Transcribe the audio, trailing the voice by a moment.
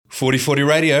4040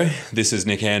 Radio, this is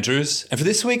Nick Andrews, and for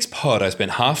this week's pod I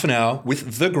spent half an hour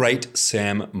with the great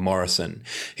Sam Morrison.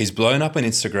 He's blown up on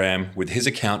Instagram with his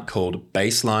account called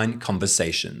Baseline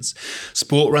Conversations.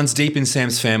 Sport runs deep in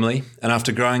Sam's family, and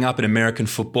after growing up in American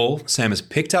football, Sam has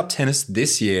picked up tennis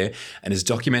this year and is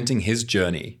documenting his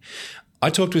journey.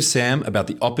 I talked with Sam about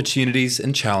the opportunities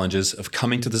and challenges of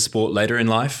coming to the sport later in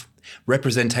life,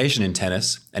 representation in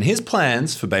tennis, and his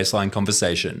plans for Baseline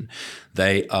Conversation.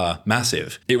 They are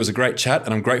massive. It was a great chat,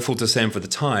 and I'm grateful to Sam for the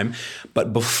time.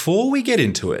 But before we get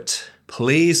into it,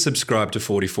 please subscribe to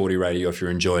 4040 Radio if you're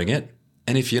enjoying it.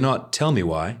 And if you're not, tell me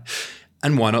why.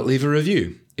 And why not leave a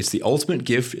review? It's the ultimate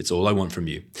gift. It's all I want from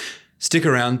you. Stick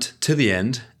around to the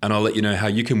end, and I'll let you know how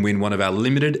you can win one of our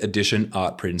limited edition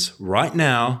art prints right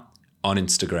now on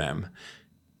Instagram.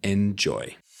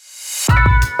 Enjoy.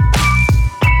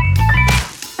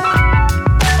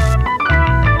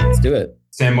 Do it.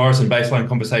 Sam Morrison, Baseline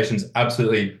Conversations,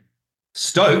 absolutely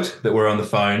stoked that we're on the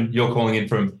phone. You're calling in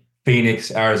from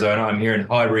Phoenix, Arizona. I'm here in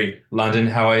Highbury, London.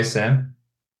 How are you, Sam?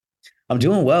 I'm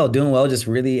doing well. Just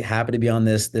really happy to be on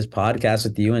this podcast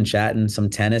with you and chatting some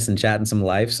tennis and chatting some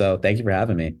life. So thank you for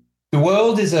having me. The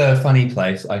world is a funny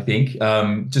place, I think.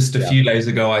 Just a few days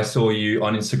ago, I saw you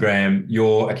on Instagram.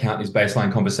 Your account is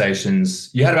Baseline Conversations.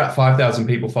 You had about 5,000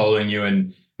 people following you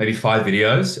and maybe 5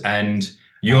 videos, and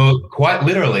you're quite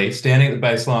literally standing at the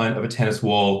baseline of a tennis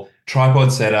wall,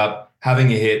 tripod setup,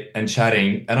 having a hit and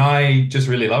chatting. And I just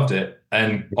really loved it.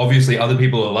 And obviously other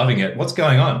people are loving it. What's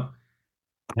going on?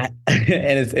 And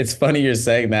it's funny you're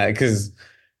saying that because,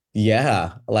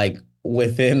 like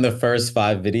within the first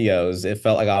 5 videos, it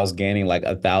felt like I was gaining like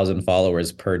 1,000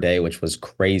 followers per day, which was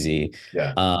crazy.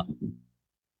 Yeah.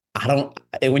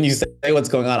 When you say what's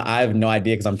going on, I have no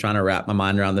idea because I'm trying to wrap my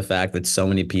mind around the fact that so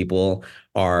many people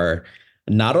are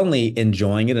not only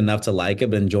enjoying it enough to like it,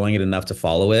 but enjoying it enough to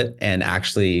follow it and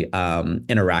actually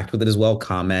interact with it as well,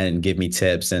 comment and give me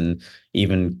tips and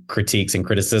even critiques and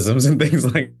criticisms and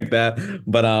things like that.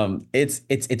 But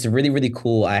it's really, really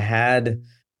cool.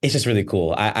 It's just really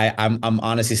cool. I'm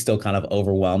honestly still kind of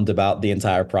overwhelmed about the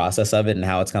entire process of it and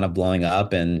how it's kind of blowing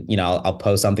up. And, I'll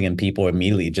post something and people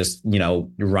immediately just,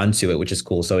 run to it, which is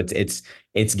cool. So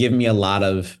it's given me a lot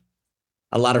of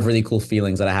really cool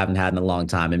feelings that I haven't had in a long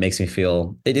time. It makes me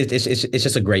feel it's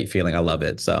just a great feeling. I love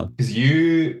it. So because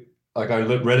I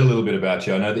read a little bit about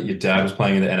you. I know that your dad was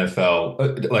playing in the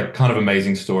NFL, like kind of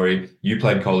amazing story. You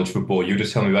played college football. You were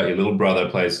just telling me about your little brother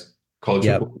plays college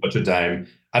football at Notre Dame.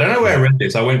 I don't know where I read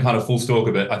this. I went kind of full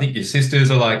stalker, but I think your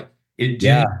sisters are like,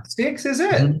 gymnastics, is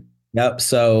it? Mm-hmm. Yep.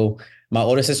 So my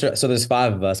older sister, so there's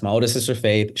 5 of us. My older sister,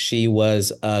 Faith, she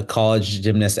was a college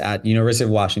gymnast at University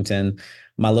of Washington.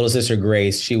 My little sister,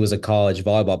 Grace, she was a college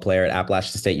volleyball player at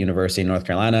Appalachian State University in North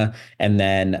Carolina. And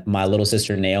then my little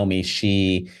sister, Naomi,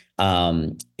 she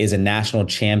is a national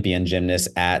champion gymnast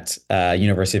at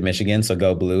University of Michigan. So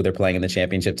go Blue. They're playing in the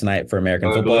championship tonight for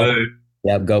American football. Blue.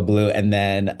 Yep, go Blue. And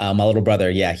then my little brother,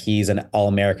 he's an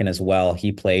All-American as well.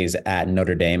 He plays at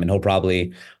Notre Dame, and he'll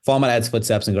probably follow my dad's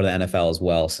footsteps and go to the NFL as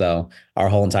well. So our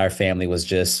whole entire family was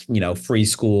just, free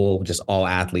school, just all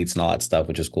athletes and all that stuff,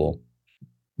 which is cool.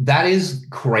 That is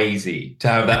crazy to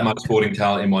have that much sporting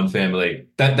talent in one family.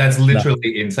 That's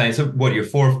literally insane. So what, are you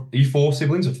 4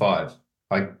 siblings or 5?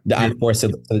 I have 4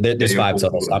 siblings. So there's 5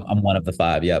 total. So I'm one of the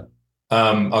 5. Yep.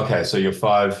 Okay. So you're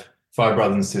 5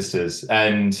 brothers and sisters.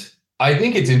 And I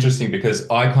think it's interesting because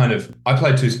I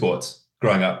played 2 sports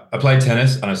growing up. I played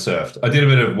tennis and I surfed. I did a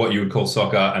bit of what you would call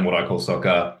soccer and what I call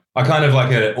soccer. I kind of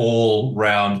like an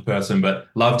all-round person, but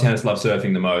love tennis, love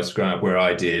surfing the most growing up where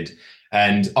I did.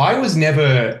 And I was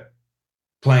never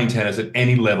playing tennis at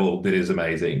any level that is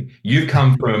amazing. You've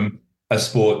come from a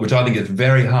sport which I think is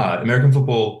very hard. American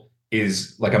football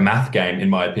is like a math game, in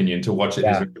my opinion. To watch it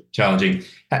is challenging.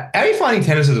 How are you finding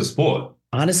tennis as a sport?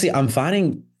 Honestly, I'm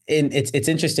finding it's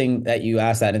interesting that you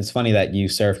asked that. And it's funny that you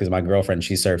surf because my girlfriend,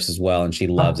 she surfs as well and she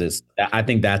loves it. I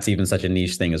think that's even such a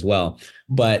niche thing as well.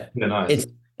 But nice.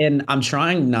 And I'm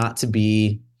trying not to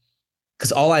be,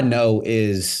 because all I know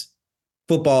is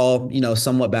football,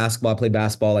 somewhat basketball. I played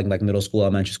basketball like middle school,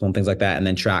 elementary school, and things like that, and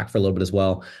then track for a little bit as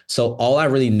well. So all I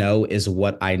really know is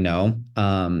what I know.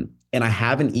 And I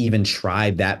haven't even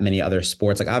tried that many other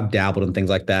sports. Like I've dabbled in things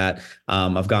like that.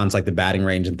 I've gone to like the batting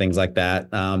range and things like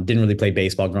that. Didn't really play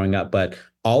baseball growing up, but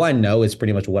all I know is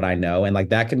pretty much what I know. And like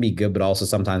that can be good, but also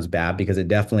sometimes bad because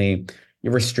it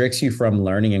restricts you from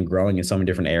learning and growing in so many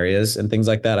different areas and things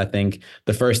like that. I think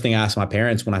the first thing I asked my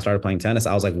parents when I started playing tennis,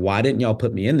 I was like, why didn't y'all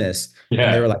put me in this? Yeah.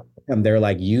 And they were like, they're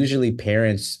like usually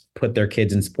parents put their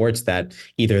kids in sports that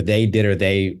either they did or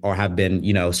they or have been,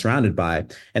 surrounded by.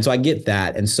 And so I get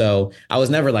that. And so I was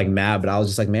never like mad, but I was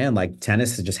just like, man, like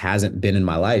tennis just hasn't been in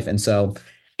my life. And so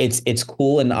it's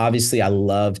cool. And obviously I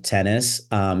love tennis,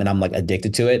 and I'm like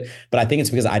addicted to it. But I think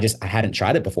it's because I hadn't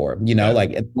tried it before, Yeah.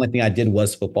 like the only thing I did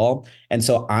was football. And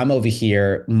so I'm over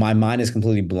here, my mind is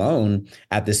completely blown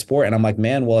at this sport. And I'm like,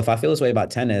 man, well, if I feel this way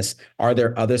about tennis, are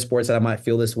there other sports that I might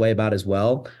feel this way about as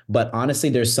well? But honestly,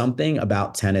 there's something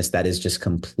about tennis that is just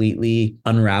completely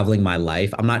unraveling my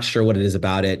life. I'm not sure what it is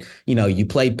about it. You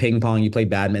play ping pong, you play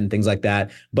badminton, things like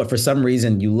that. But for some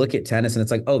reason, you look at tennis and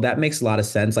it's like, oh, that makes a lot of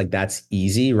sense. Like that's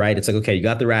easy, right? It's like, okay, you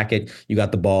got the racket, you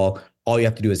got the ball. All you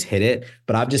have to do is hit it.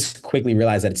 But I've just quickly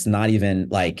realized that it's not even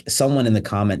like someone in the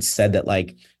comments said that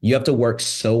like you have to work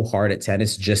so hard at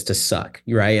tennis just to suck,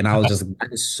 right? And I was just,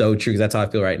 that is so true because that's how I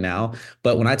feel right now.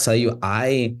 But when I tell you,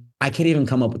 I can't even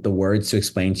come up with the words to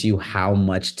explain to you how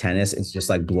much tennis is just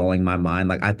like blowing my mind.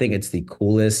 Like I think it's the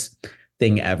coolest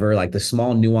thing ever. Like the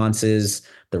small nuances,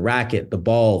 the racket, the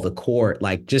ball, the court,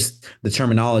 like just the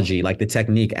terminology, like the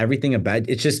technique, everything about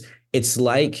it. It's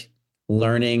like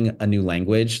learning a new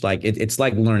language. Like it's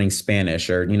like learning Spanish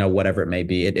or, whatever it may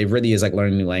be. It really is like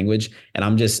learning a new language.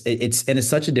 And it's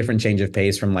such a different change of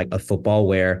pace from like a football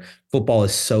where football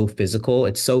is so physical.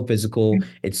 It's so physical.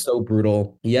 It's so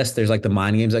brutal. Yes, there's like the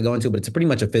mind games that go into it, but it's pretty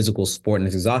much a physical sport and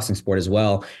it's exhausting sport as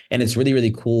well. And it's really,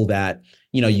 really cool that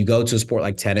you go to a sport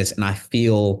like tennis and I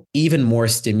feel even more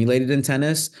stimulated in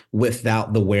tennis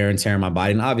without the wear and tear in my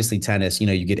body. And obviously tennis,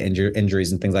 you get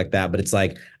injuries and things like that, but it's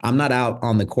like, I'm not out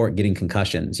on the court getting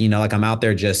concussions, like I'm out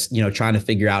there just, trying to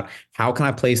figure out how can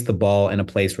I place the ball in a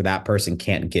place where that person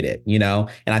can't get it, And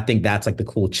I think that's like the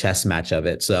cool chess match of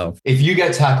it. So If you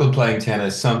get tackled playing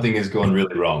tennis, something has gone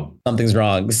really wrong. something's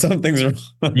wrong. Something's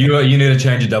wrong. You need to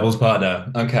change your doubles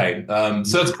partner. Okay.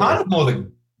 So it's kind of more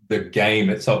the game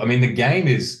itself. I mean, the game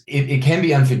it can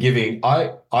be unforgiving.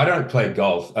 I don't play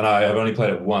golf, and I've only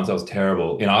played it once. I was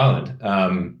terrible in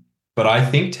Ireland. But I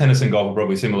think tennis and golf are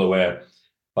probably similar. Where,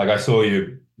 like, I saw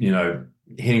you,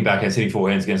 hitting backhands, hitting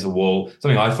forehands against the wall.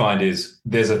 Something I find is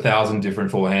there's 1,000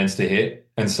 different forehands to hit,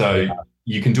 and so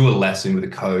you can do a lesson with a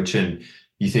coach, and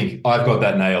you think I've got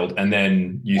that nailed, and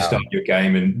then you start your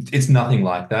game, and it's nothing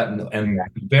like that. And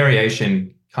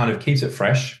variation kind of keeps it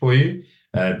fresh for you.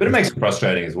 But it makes it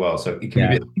frustrating as well. So it can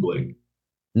be a bit humbling.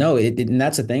 No, and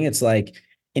that's the thing. It's like,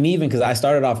 and even because I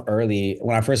started off early,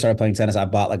 when I first started playing tennis, I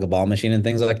bought like a ball machine and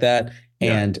things like that.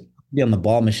 Yeah. And be on the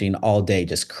ball machine all day,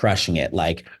 just crushing it,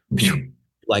 like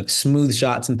smooth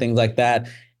shots and things like that.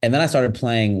 And then I started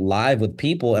playing live with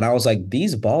people and I was like,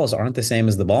 these balls aren't the same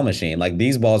as the ball machine. Like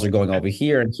these balls are going over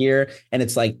here and here. And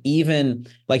it's like, even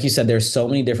like you said, there's so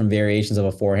many different variations of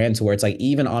a forehand to where it's like,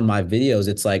 even on my videos,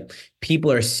 it's like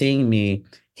people are seeing me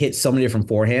hit so many different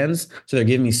forehands. So they're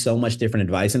giving me so much different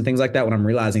advice and things like that when I'm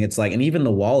realizing it's like, and even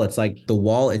the wall, it's like the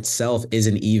wall itself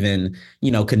isn't even,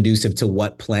 conducive to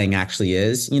what playing actually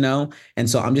is, And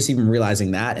so I'm just even realizing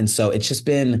that. And so it's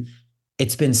been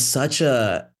such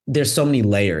there's so many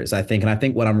layers, I think. And I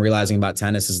think what I'm realizing about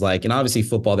tennis is like, and obviously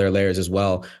football, there are layers as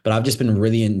well, but I've just been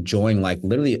really enjoying like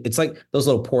literally, it's like those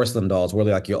little porcelain dolls where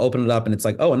like you open it up and it's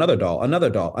like, oh, another doll,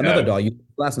 another doll, another doll. You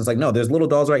last and it's like, no, there's little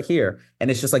dolls right here. And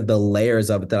it's just like the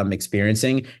layers of it that I'm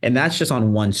experiencing. And that's just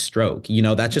on one stroke,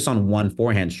 that's just on one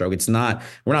forehand stroke.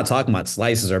 We're not talking about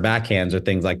slices or backhands or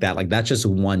things like that. Like that's just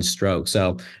one stroke.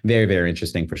 So very, very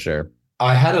interesting for sure.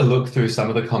 I had a look through some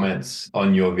of the comments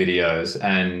on your videos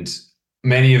and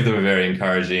many of them are very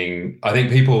encouraging. I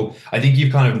think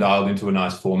you've kind of dialed into a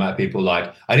nice format. People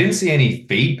like, I didn't see any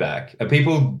feedback. Are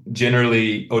people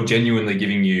generally or genuinely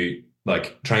giving you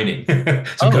like training?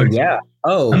 Coaching? Yeah.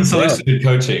 Oh, unsolicited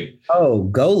coaching. Oh,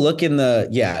 go look at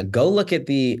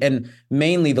and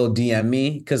mainly they'll DM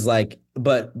me because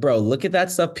but bro, look at that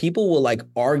stuff. People will like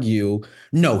argue,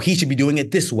 no, he should be doing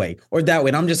it this way or that way.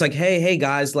 And I'm just like, hey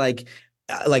guys,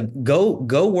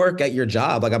 go work at your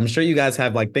job. Like I'm sure you guys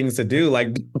have like things to do.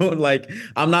 Like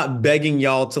I'm not begging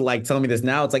y'all to like tell me this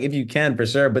now. It's like if you can for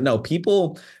sure. But no,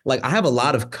 people like I have a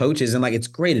lot of coaches and like it's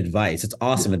great advice. It's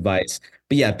awesome advice.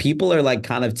 But yeah, people are like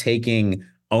kind of taking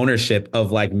ownership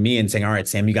of like me and saying, all right,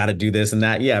 Sam, you got to do this and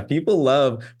that. Yeah, people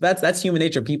love that's human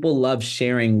nature. People love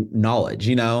sharing knowledge,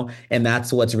 and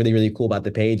that's what's really, really cool about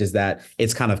the page is that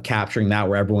it's kind of capturing that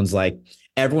where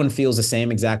everyone feels the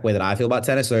same exact way that I feel about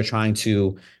tennis. So they're trying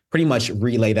to pretty much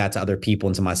relay that to other people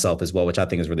and to myself as well, which I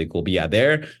think is really cool. But yeah,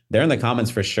 they're in the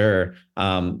comments for sure,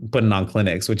 putting on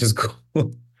clinics, which is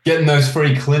cool. Getting those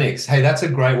free clinics. Hey, that's a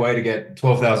great way to get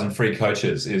 12,000 free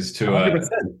coaches is to it's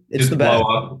just the blow best.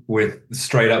 up with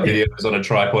straight up videos on a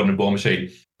tripod and a ball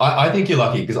machine. I think you're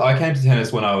lucky because I came to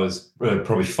tennis when I was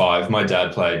probably five. My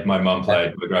dad played, my mum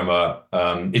played, my grandma.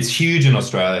 It's huge in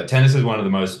Australia. Tennis is one of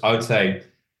the most, I would say,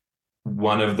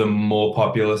 one of the more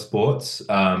popular sports,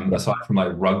 Yeah. aside from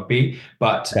like rugby.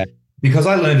 But Okay. because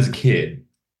I learned as a kid,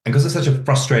 and because it's such a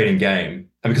frustrating game,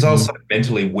 and because I was so Mhm.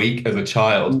 mentally weak as a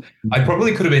child, I Mhm.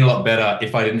 probably could have been a lot better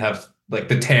if I didn't have like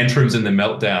the tantrums and the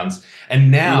meltdowns.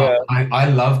 And now Yeah. I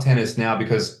love tennis now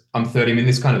because I'm in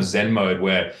this kind of Zen mode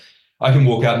where I can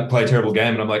walk out and play a terrible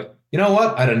game, and I'm like, you know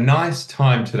what? I had a nice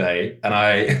time today, and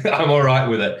I'm all right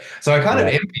with it. So I kind of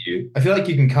Yeah. envy you. I feel like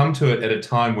you can come to it at a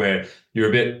time where you're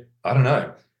a bit, I don't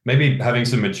know, maybe having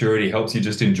some maturity helps you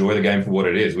just enjoy the game for what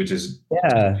it is, which is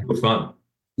Yeah. super fun.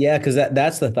 Yeah, because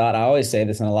that's the thought. I always say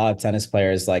this, and a lot of tennis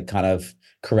players like kind of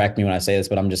correct me when I say this,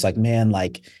 but I'm just like, man,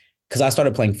 like, because I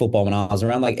started playing football when I was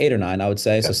around like 8 or 9, I would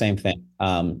say. Yeah. So same thing.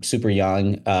 Super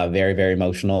young, very, very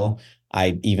emotional.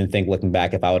 I even think looking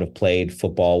back, if I would have played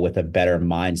football with a better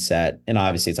mindset, and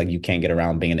obviously it's like you can't get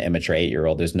around being an immature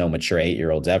 8-year-old. There's no mature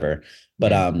 8-year-olds ever.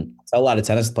 But Mm. a lot of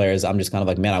tennis players, I'm just kind of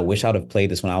like, man, I wish I would have played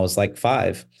this when I was like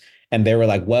 5. And they were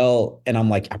like, well, and I'm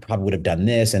like, I probably would have done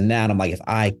this and that. I'm like, if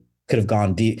I could have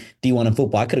gone D1 in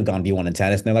football. I could have gone D1 in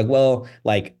tennis. And they're like, well,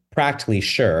 like practically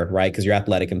sure, right? Because you're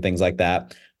athletic and things like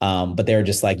that. But they're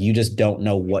just like, you just don't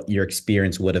know what your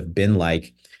experience would have been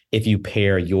like if you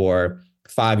pair your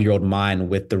 5-year-old mind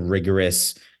with the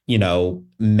rigorous,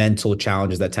 mental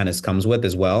challenges that tennis comes with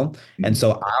as well. And Mm.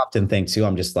 so I often think too,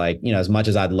 I'm just like, as much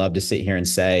as I'd love to sit here and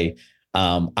say,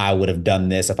 I would have done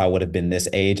this if I would have been this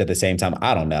age at the same time.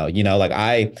 I don't know. Like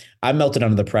I melted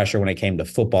under the pressure when it came to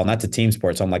football, and that's a team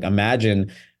sport. So I'm like,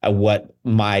 imagine what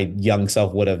my young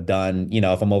self would have done,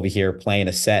 if I'm over here playing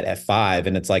a set at 5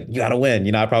 and it's like, you got to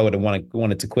win, I probably would have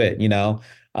wanted to quit.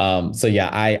 So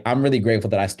yeah, I'm really grateful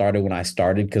that I started when I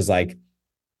started because like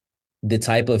the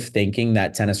type of thinking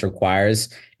that tennis requires,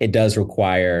 it does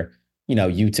require,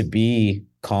 you to be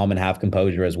calm and have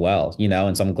composure as well.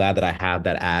 And so I'm glad that I have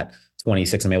that at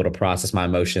 26. I'm able to process my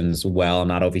emotions well. I'm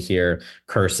not over here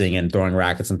cursing and throwing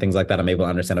rackets and things like that. I'm able to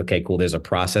understand, okay, cool, there's a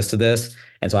process to this.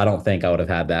 And so I don't think I would have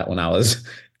had that when I was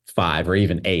 5 or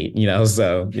even 8.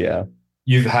 So yeah.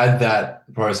 You've had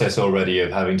that process already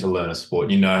of having to learn a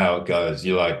sport. You know how it goes.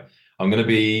 You're like,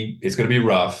 it's going to be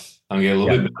rough. I'm going to get a Yeah,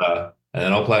 little bit better, and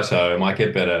then I'll plateau. It might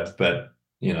get better, but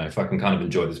if I can kind of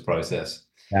enjoy this process.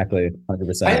 exactly. I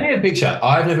 100%. need a picture.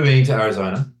 I've never been to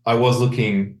Arizona. I was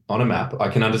looking on a map. I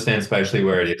can understand spatially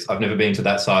where it is. I've never been to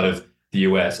that side of the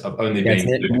US. I've only Yeah, it's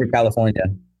been to, near California.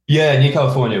 yeah, New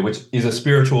California, which is a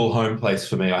spiritual home place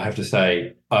for me, I have to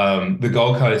say. The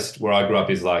Gold Coast, where I grew up,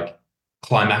 is like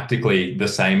climactically the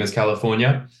same as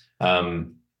California.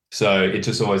 So it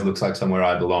just always looks like somewhere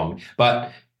I belong.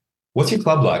 But what's your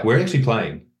club like? Where are you actually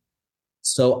playing?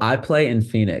 So I play in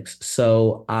Phoenix.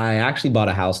 So I actually bought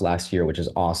a house last year, which is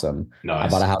awesome. I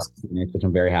bought Nice. a house in Phoenix, which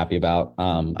I'm very happy about.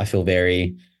 I feel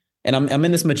very, and I'm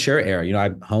in this mature era.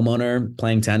 I'm homeowner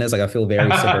playing tennis. Like I feel very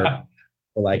suburban,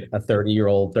 like a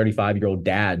 30-year-old, 35-year-old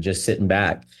dad just sitting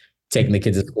back, taking the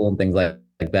kids to school and things like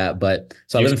that. But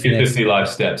so I You've live in seen Phoenix, 50 life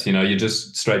steps, you're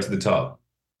just straight to the top.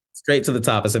 straight to the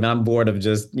top. I said, man, I'm bored of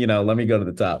just, let me go to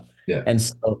the top. Yeah. And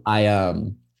so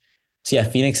so yeah,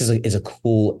 Phoenix is a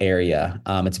cool area.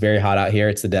 It's very hot out here.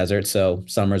 It's the desert, so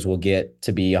summers will get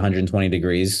to be 120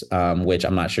 degrees, which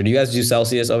I'm not sure. Do you guys do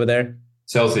Celsius over there?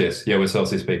 Celsius. Yeah, we're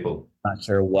Celsius people. Not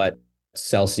sure what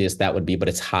Celsius that would be, but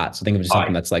it's hot. So think of just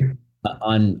something Hi. that's like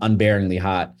unbearingly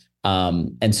hot.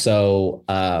 And so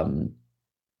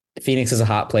Phoenix is a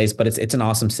hot place, but it's an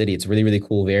awesome city. It's really, really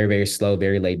cool, very, very slow,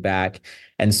 very laid back.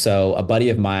 And so a buddy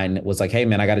of mine was like, "Hey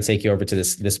man, I got to take you over to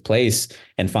this place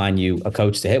and find you a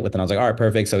coach to hit with." And I was like, "All right,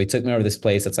 perfect." So he took me over to this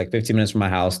place that's like 15 minutes from my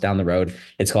house down the road.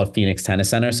 It's called Phoenix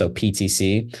Tennis Center, so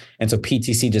PTC. And so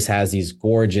PTC just has these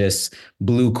gorgeous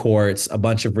blue courts, a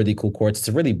bunch of really cool courts. It's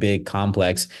a really big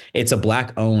complex. It's a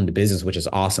black owned business, which is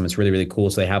awesome. It's really, really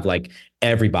cool. So they have like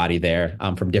everybody there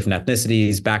from different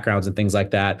ethnicities, backgrounds, and things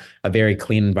like that. A very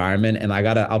clean environment. And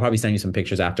I'll probably send you some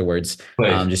pictures afterwards,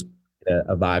 Please. just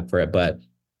a vibe for it. But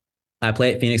I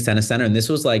play at Phoenix Tennis Center, and this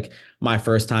was like my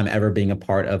first time ever being a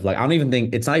part of like I don't even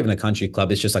think it's not even a country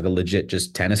club. It's just like a legit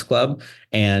just tennis club.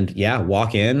 And yeah,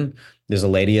 walk in. There's a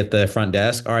lady at the front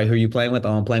desk. All right, who are you playing with?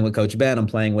 Oh, I'm playing with Coach Ben. I'm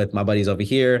playing with my buddies over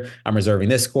here. I'm reserving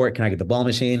this court. Can I get the ball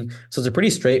machine? So it's a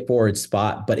pretty straightforward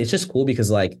spot, but it's just cool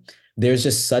because like there's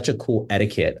just such a cool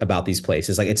etiquette about these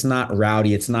places. Like it's not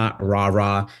rowdy, it's not rah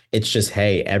rah. It's just,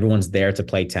 hey, everyone's there to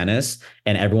play tennis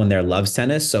and everyone there loves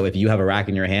tennis. So if you have a racket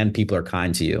in your hand, people are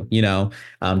kind to you,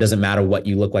 doesn't matter what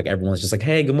you look like. Everyone's just like,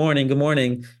 hey, good morning, good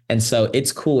morning. And so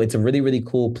it's cool. It's a really, really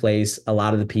cool place. A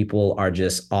lot of the people are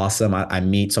just awesome. I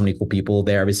meet so many cool people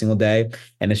there every single day.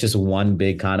 And it's just one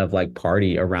big kind of like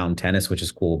party around tennis, which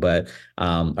is cool, but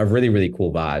a really, really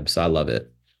cool vibe. So I love it.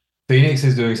 Phoenix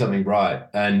is doing something right.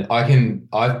 And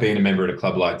I've been a member at a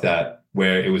club like that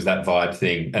where it was that vibe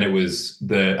thing. And it was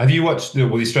have you watched the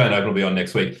Australian Open will be on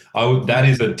next week. That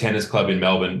is a tennis club in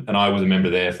Melbourne. And I was a member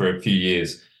there for a few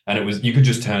years. And you could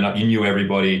just turn up. You knew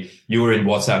everybody. You were in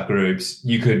WhatsApp groups.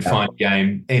 You could find a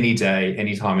game any day,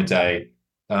 any time of day.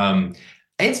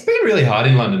 It's been really hard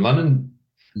in London.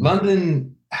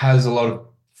 London has a lot of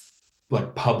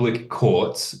like public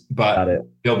courts, but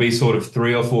there'll be sort of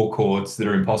 3 or 4 courts that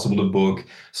are impossible to book,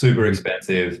 super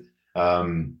expensive,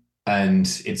 and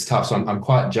it's tough. So I'm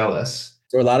quite jealous.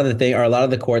 So are a lot of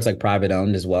the courts like private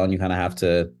owned as well, and you kind of have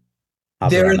to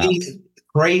hop There are around that. these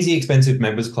crazy expensive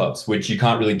members clubs, which you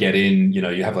can't really get in.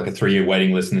 You have like a 3-year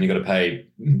waiting list, and then you got to pay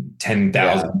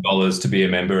 $10,000 to be a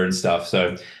member and stuff.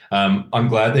 So I'm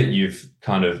glad that you've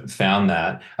kind of found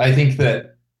that. I think that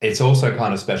it's also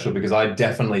kind of special because I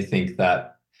definitely think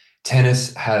that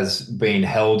tennis has been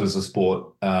held as a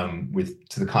sport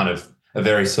to the kind of a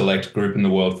very select group in the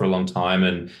world for a long time.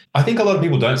 And I think a lot of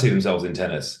people don't see themselves in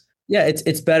tennis. Yeah,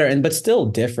 it's better but still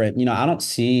different. I don't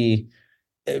see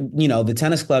the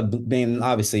tennis club being,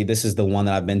 obviously this is the one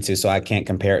that I've been to, so I can't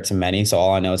compare it to many. So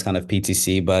all I know is kind of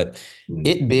PTC, but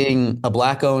it being a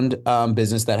black owned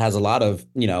business that has a lot of,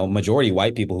 majority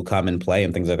white people who come and play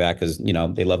and things like that because,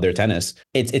 they love their tennis.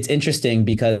 It's interesting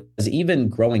because even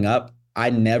growing up, I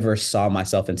never saw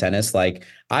myself in tennis. Like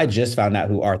I just found out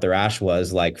who Arthur Ashe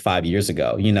was like 5 years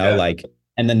ago, like,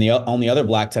 and then the only other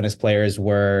black tennis players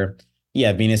were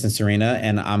Venus and Serena.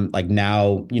 And I'm like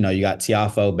now, you got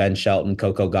Tiafoe, Ben Shelton,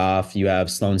 Coco Gauff, you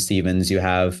have Sloane Stephens, you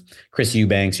have Chris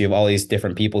Eubanks, you have all these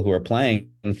different people who are playing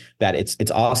that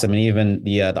it's awesome. And even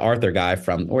the Arthur guy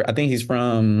or I think he's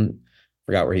from,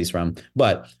 forgot where he's from,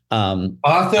 but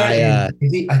Arthur, I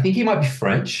think he might be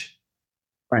French.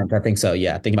 French, I think so.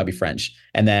 Yeah, I think he might be French.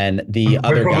 And then the We're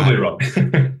other probably guy,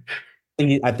 wrong.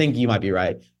 I think you might be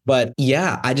right. But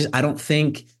yeah, I don't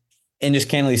think, and just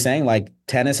candidly saying, like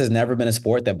tennis has never been a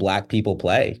sport that black people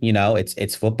play.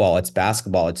 It's football, it's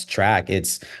basketball, it's track,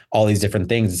 it's all these different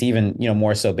things. It's even,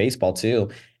 more so baseball too.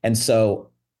 And so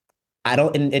I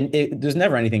don't, there's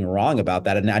never anything wrong about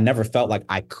that. And I never felt like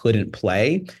I couldn't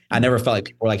play. I never felt like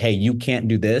people were like, hey, you can't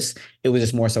do this. It was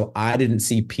just more so I didn't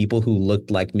see people who looked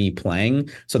like me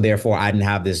playing. So therefore I didn't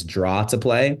have this draw to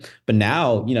play. But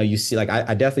now, you see, like,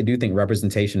 I definitely do think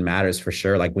representation matters for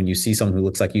sure. Like when you see someone who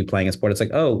looks like you playing a sport, it's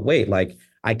like, oh, wait, like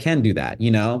I can do that,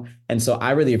 And so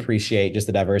I really appreciate just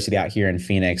the diversity out here in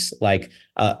Phoenix. Like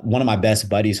one of my best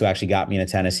buddies who actually got me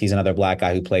into tennis, he's another black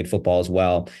guy who played football as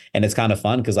well. And it's kind of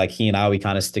fun because like he and I, we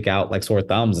kind of stick out like sore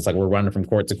thumbs. It's like we're running from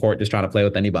court to court, just trying to play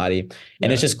with anybody.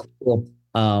 And it's just cool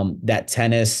that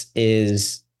tennis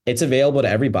it's available to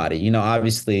everybody.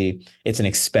 Obviously it's an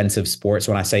expensive sport.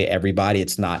 So when I say everybody,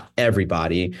 it's not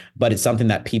everybody, but it's something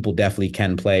that people definitely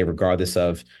can play regardless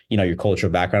of, your cultural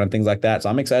background and things like that. So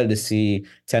I'm excited to see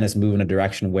tennis move in a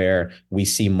direction where we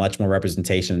see much more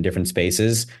representation in different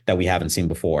spaces that we haven't seen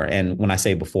before. And when I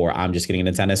say before, I'm just getting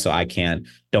into tennis, so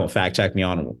don't fact check me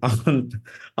on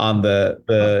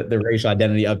the racial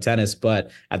identity of tennis.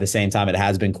 But at the same time, it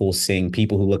has been cool seeing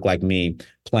people who look like me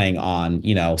playing on,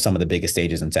 some of the biggest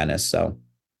stages in tennis. So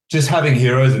just having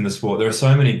heroes in the sport, there are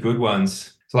so many good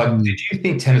ones. So like, did you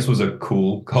think tennis was a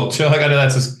cool culture? Like I know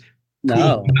that's a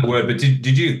cool word, but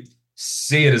did you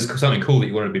see it as something cool that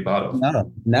you wanted to be part of?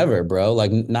 No, never, bro.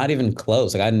 Like not even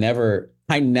close. Like I never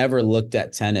looked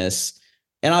at tennis,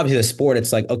 and obviously the sport,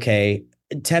 it's like, okay,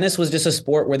 tennis was just a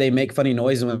sport where they make funny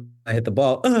noises when I hit the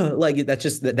ball. Like that's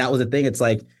just that was the thing. It's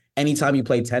like anytime you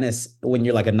play tennis, when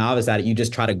you're like a novice at it, you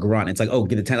just try to grunt. It's like, oh,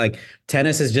 get the tennis. Like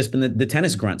tennis has just been the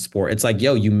tennis grunt sport. It's like,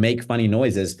 yo, you make funny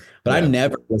noises. But I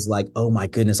never was like, oh my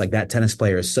goodness, like that tennis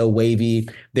player is so wavy.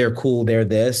 They're cool. They're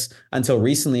this, until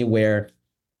recently where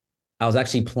I was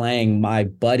actually playing my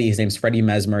buddy. His name's Freddie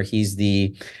Mesmer. He's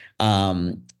the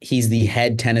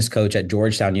head tennis coach at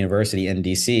Georgetown University in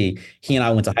DC. He and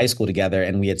I went to high school together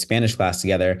and we had Spanish class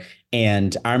together.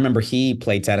 And I remember he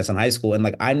played tennis in high school. And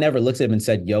like, I never looked at him and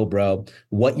said, yo, bro,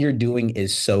 what you're doing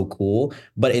is so cool.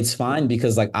 But it's fine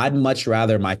because like, I'd much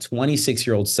rather my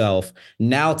 26-year-old self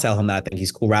now tell him that I think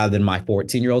he's cool rather than my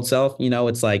 14-year-old self.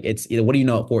 It's like, what do you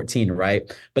know at 14, right?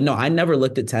 But no, I never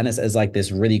looked at tennis as like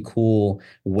this really cool,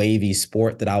 wavy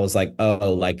sport that I was like,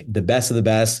 oh, like the best of the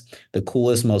best, the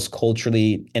coolest, most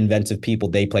culturally inventive people,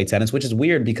 they play tennis, which is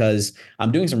weird because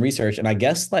I'm doing some research and I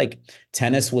guess like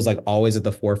tennis was like always at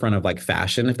the forefront of like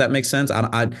fashion, if that makes sense.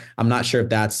 I'm not sure if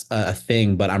that's a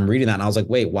thing, but I'm reading that and I was like,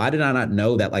 wait, why did I not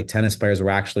know that like tennis players were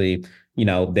actually,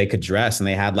 they could dress and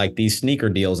they had like these sneaker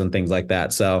deals and things like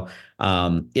that. So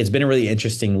it's been really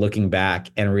interesting looking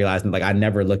back and realizing like I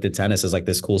never looked at tennis as like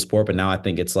this cool sport, but now I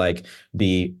think it's like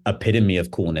the epitome of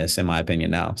coolness in my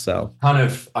opinion now. So Kind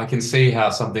of, I can see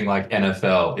how something like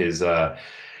NFL is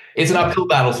it's an uphill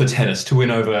battle for tennis to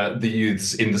win over the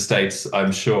youths in the States,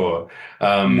 I'm sure. no,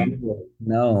 Um,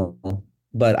 no.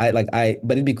 But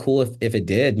it'd be cool if it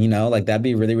did, like that'd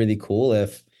be really, really cool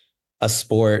if a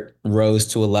sport rose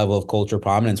to a level of cultural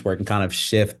prominence where it can kind of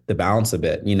shift the balance a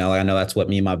bit. Like I know that's what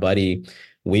me and my buddy,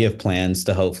 we have plans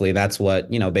to hopefully that's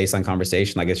what, based on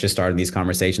conversation, like it's just starting these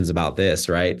conversations about this,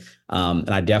 right? And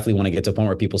I definitely want to get to a point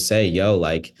where people say, yo,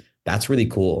 like that's really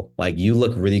cool. Like you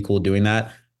look really cool doing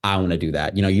that. I want to do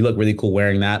that. You look really cool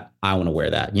wearing that. I want to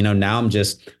wear that. Now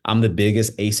I'm the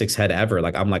biggest Asics head ever.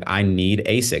 Like I'm like, I need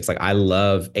Asics. Like I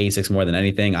love Asics more than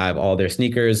anything. I have all their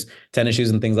sneakers, tennis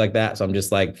shoes and things like that. So I'm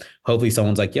just like, hopefully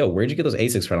someone's like, yo, where'd you get those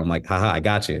Asics from? I'm like, haha, I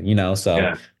got you, so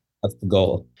yeah, that's the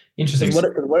goal. interesting. Because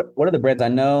what are the brands I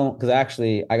know? Because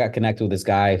actually I got connected with this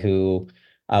guy who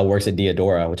works at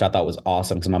Diadora, which I thought was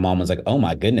awesome because my mom was like, oh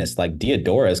my goodness, like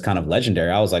Diadora is kind of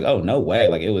legendary. I was like, oh, no way.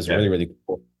 Like it was Yeah, really, really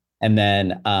cool. And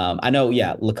then I know,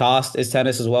 yeah, Lacoste is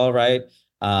tennis as well, right?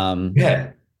 Um,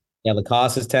 yeah. yeah,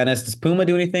 Lacoste is tennis. Does Puma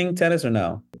do anything tennis or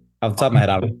no? Off the top of my head,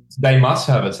 I don't. They must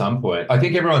have at some point. I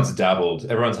think everyone's dabbled.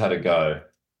 Everyone's had a go.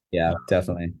 Yeah,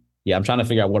 definitely. Yeah, I'm trying to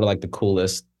figure out what are like the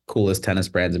coolest tennis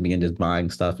brands and begin just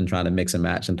buying stuff and trying to mix and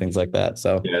match and things like that.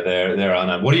 So Yeah, they're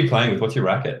on. What are you playing with? What's your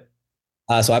racket?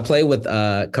 So I play with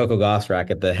Coco Gauff's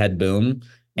racket, the Head Boom,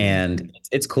 and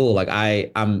it's cool. Like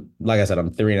I'm like I said, I'm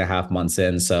 3.5 months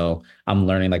in, so I'm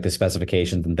learning like the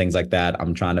specifications and things like that.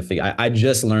 I'm trying to figure. I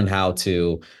just learned how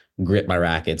to grip my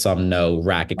racket, so I'm no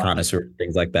racket connoisseur,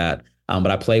 things like that.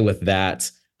 But I play with that.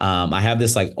 I have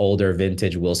this like older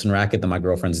vintage Wilson racket that my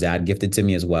girlfriend's dad gifted to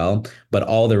me as well. But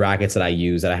all the rackets that I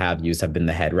have used have been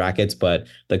the head rackets. But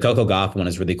the Coco Gauff one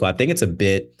is really cool. I think it's a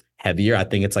bit heavier. I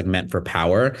think it's like meant for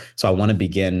power. So I want to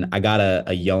begin. I got a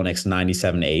Yonex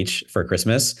 97H for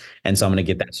Christmas. And so I'm going to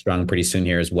get that strung pretty soon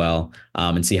here as well,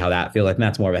 and see how that feels. Like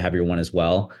that's more of a heavier one as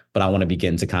well. But I want to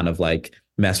begin to kind of like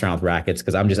mess around with rackets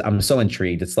because I'm so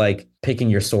intrigued. It's like picking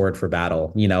your sword for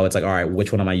battle. It's like, all right,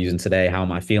 which one am I using today? How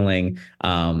am I feeling?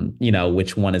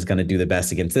 Which one is going to do the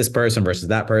best against this person versus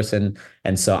that person.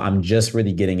 And so I'm just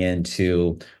really getting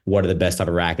into what are the best type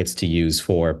of rackets to use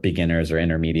for beginners or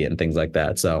intermediate and things like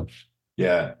that. So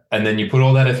Yeah. And then you put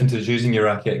all that effort into choosing your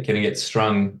racket, getting it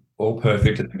strung all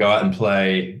perfect, and then go out and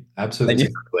play then absolutely you,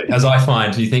 perfectly. As I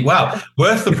find, you think, wow,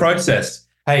 worth the process.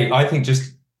 Hey, I think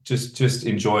just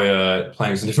enjoy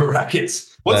playing some different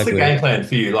rackets. What's the exactly. game plan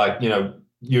for you? Like,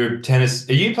 your tennis,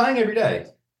 are you playing every day?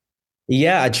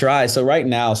 Yeah, I try. So right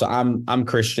now, so I'm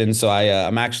Christian. So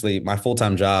I'm actually my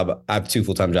full-time job. I have two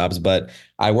full-time jobs, but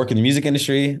I work in the music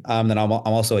industry. Then I'm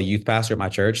also a youth pastor at my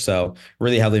church. So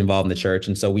really heavily involved in the church.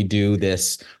 And so we do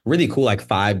this really cool like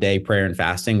 5-day prayer and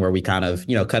fasting where we kind of,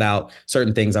 cut out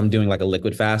certain things. I'm doing like a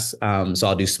liquid fast. So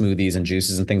I'll do smoothies and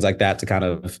juices and things like that to kind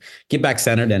of get back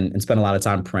centered and spend a lot of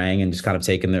time praying and just kind of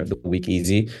taking the week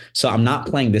easy. So I'm not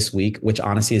playing this week, which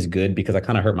honestly is good because I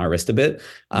kind of hurt my wrist a bit.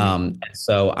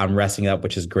 So I'm resting up,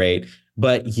 which is great.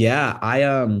 But yeah, I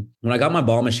when I got my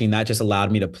ball machine, that just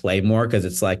allowed me to play more because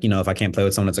it's like, if I can't play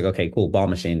with someone, it's like, okay, cool, ball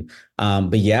machine.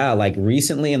 But yeah, like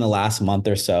recently in the last month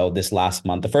or so, this last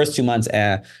month, the first 2 months,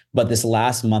 but this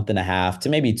last month and a half to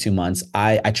maybe 2 months,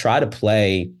 I try to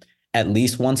play at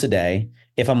least once a day.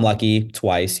 If I'm lucky,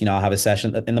 twice, I'll have a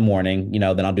session in the morning,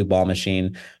 then I'll do ball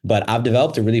machine. But I've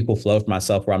developed a really cool flow for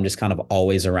myself where I'm just kind of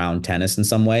always around tennis in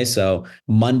some way. So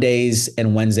Mondays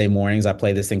and Wednesday mornings, I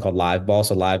play this thing called live ball.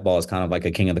 So live ball is kind of like a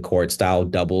king of the court style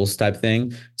doubles type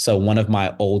thing. So one of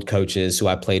my old coaches who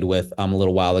I played with a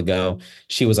little while ago,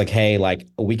 she was like, hey, like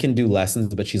we can do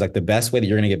lessons, but she's like, the best way that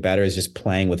you're going to get better is just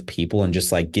playing with people and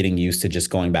just like getting used to just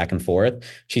going back and forth.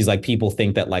 She's like, people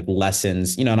think that like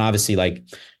lessons, and obviously like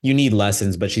you need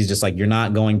lessons, but she's just like, you're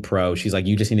not going pro. She's like,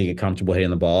 you just need to get comfortable hitting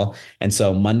the ball. And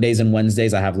so Mondays and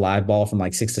Wednesdays, I have live ball from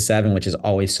like 6 to 7, which is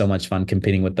always so much fun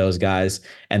competing with those guys.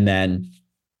 And then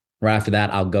Right after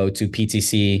that, I'll go to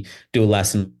PTC, do a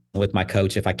lesson with my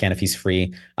coach if I can, if he's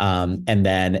free. And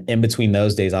then in between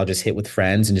those days, I'll just hit with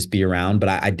friends and just be around. But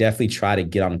I definitely try to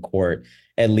get on court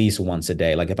at least once a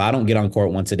day. Like if I don't get on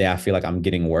court once a day, I feel like I'm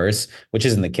getting worse, which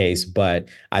isn't the case. But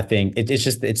I think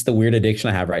it's the weird addiction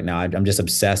I have right now. I'm just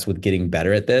obsessed with getting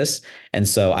better at this. And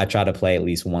so I try to play at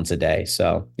least once a day.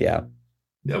 So yeah.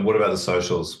 Yeah. What about the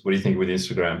socials? What do you think with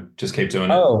Instagram? Just keep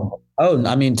doing it.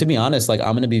 I mean, to be honest, like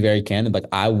I'm gonna be very candid. Like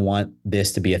I want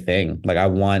this to be a thing. Like I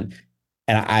want,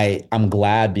 and I'm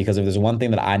glad because if there's one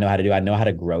thing that I know how to do, I know how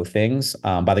to grow things.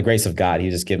 By the grace of God,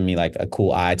 He's just given me like a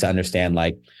cool eye to understand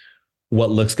like what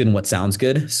looks good and what sounds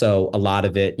good. So a lot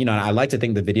of it, I like to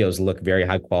think the videos look very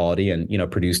high quality and,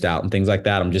 produced out and things like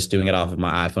that. I'm just doing it off of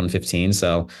my iPhone 15.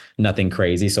 So nothing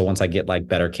crazy. So once I get like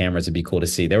better cameras, it'd be cool to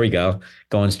see. There we go.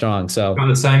 Going strong. So On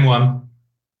the same one.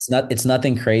 it's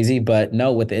nothing crazy, but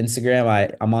no, with the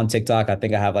Instagram, I'm on TikTok. I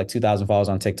think I have like 2,000 followers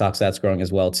on TikTok. So that's growing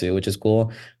as well too, which is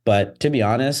cool. But to be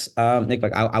honest, Nick,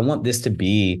 like I want this to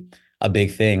be a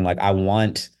big thing. Like I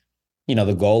want,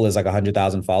 the goal is like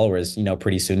 100,000 followers,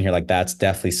 pretty soon here. Like that's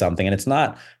definitely something. And it's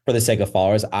not for the sake of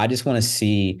followers. I just want to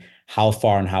see how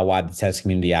far and how wide the tennis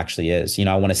community actually is.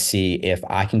 I want to see if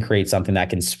I can create something that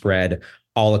can spread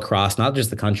all across, not just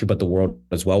the country, but the world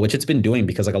as well, which it's been doing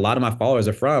because like a lot of my followers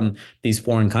are from these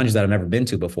foreign countries that I've never been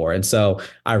to before. And so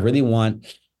I really want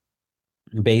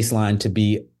Baseline to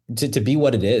be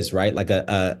what it is, right? Like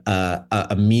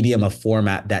a medium, a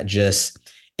format that just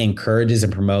encourages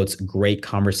and promotes great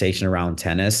conversation around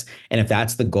tennis. And if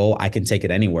that's the goal, I can take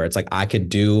it anywhere. It's like I could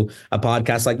do a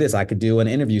podcast like this. I could do an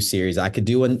interview series. I could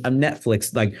do a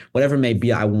Netflix, like whatever it may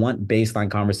be. I want Baseline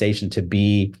conversation to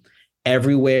be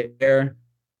everywhere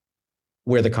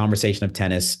where the conversation of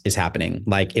tennis is happening.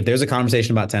 Like if there's a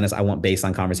conversation about tennis, I want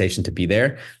Baseline conversation to be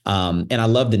there. And I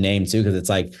love the name too, because it's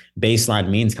like Baseline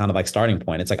means kind of like starting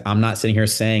point. It's like, I'm not sitting here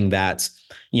saying that,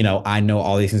 I know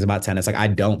all these things about tennis. Like I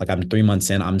don't, like I'm 3 months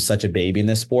in, I'm such a baby in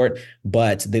this sport,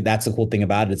 but that's the cool thing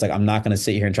about it. It's like, I'm not going to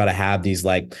sit here and try to have these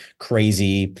like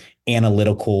crazy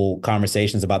analytical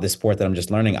conversations about this sport that I'm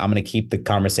just learning. I'm going to keep the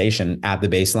conversation at the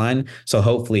baseline. So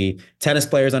hopefully tennis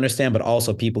players understand, but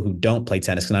also people who don't play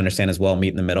tennis can understand as well, meet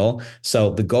in the middle.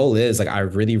 So the goal is like, I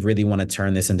really, really want to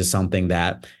turn this into something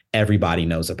that everybody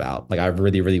knows about. Like I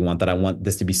really, really want that. I want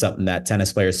this to be something that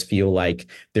tennis players feel like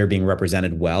they're being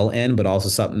represented well in, but also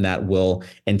something that will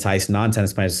entice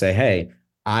non-tennis players to say, hey,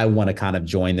 I want to kind of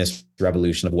join this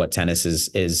revolution of what tennis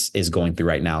is going through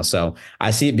right now. So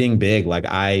I see it being big. Like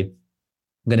I'm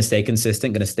going to stay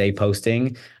consistent, going to stay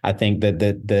posting. I think that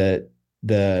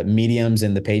the mediums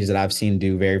and the pages that I've seen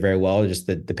do very, very well, just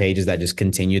the pages that just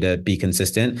continue to be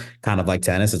consistent, kind of like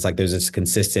tennis. It's like there's this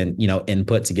consistent,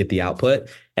 input to get the output.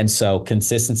 And so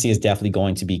consistency is definitely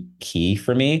going to be key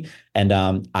for me. And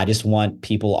I just want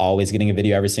people always getting a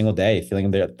video every single day, feeling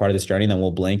they're part of this journey. And then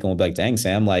we'll blink and we'll be like, dang,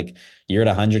 Sam, like you're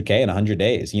at 100K in 100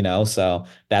 days, So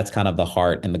that's kind of the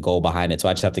heart and the goal behind it. So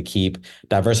I just have to keep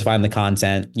diversifying the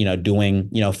content, doing,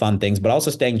 fun things, but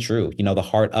also staying true. The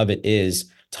heart of it is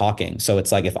talking. So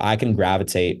it's like if I can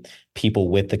gravitate people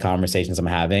with the conversations I'm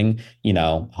having,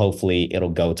 hopefully it'll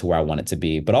go to where I want it to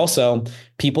be. But also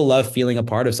people love feeling a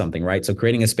part of something, right? So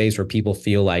creating a space where people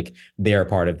feel like they're a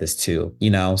part of this too,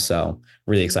 so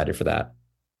really excited for that.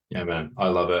 Yeah, man, I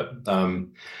love it.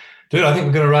 Dude, I think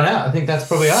we're going to run out. I think that's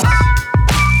probably us.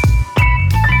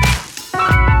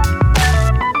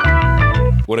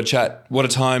 What a chat. What a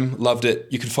time. Loved it.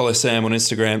 You can follow Sam on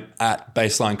Instagram at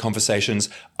Baseline Conversations.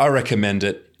 I recommend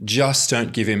it. Just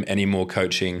don't give him any more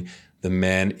coaching. The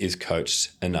man is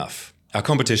coached enough. Our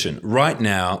competition right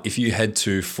now, if you head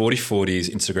to 4040's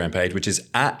Instagram page, which is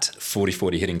at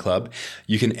 4040 Hitting Club,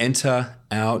 you can enter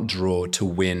our draw to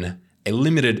win a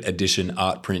limited edition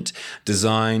art print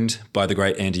designed by the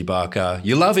great Andy Barker.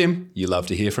 You love him. You love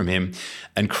to hear from him.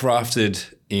 And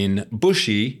crafted in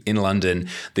Bushy in London.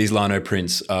 These lino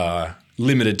prints are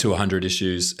limited to 100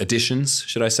 editions,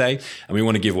 should I say. And we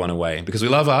want to give one away because we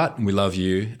love art and we love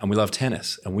you and we love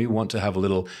tennis. And we want to have a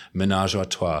little menage a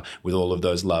trois with all of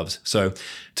those loves. So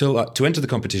to enter the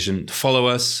competition, follow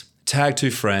us, tag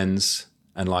 2 friends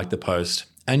and like the post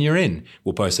and you're in.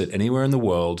 We'll post it anywhere in the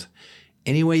world,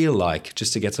 anywhere you like,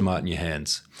 just to get some art in your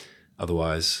hands.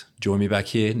 Otherwise, join me back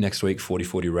here next week,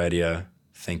 4040 Radio.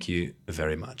 Thank you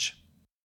very much.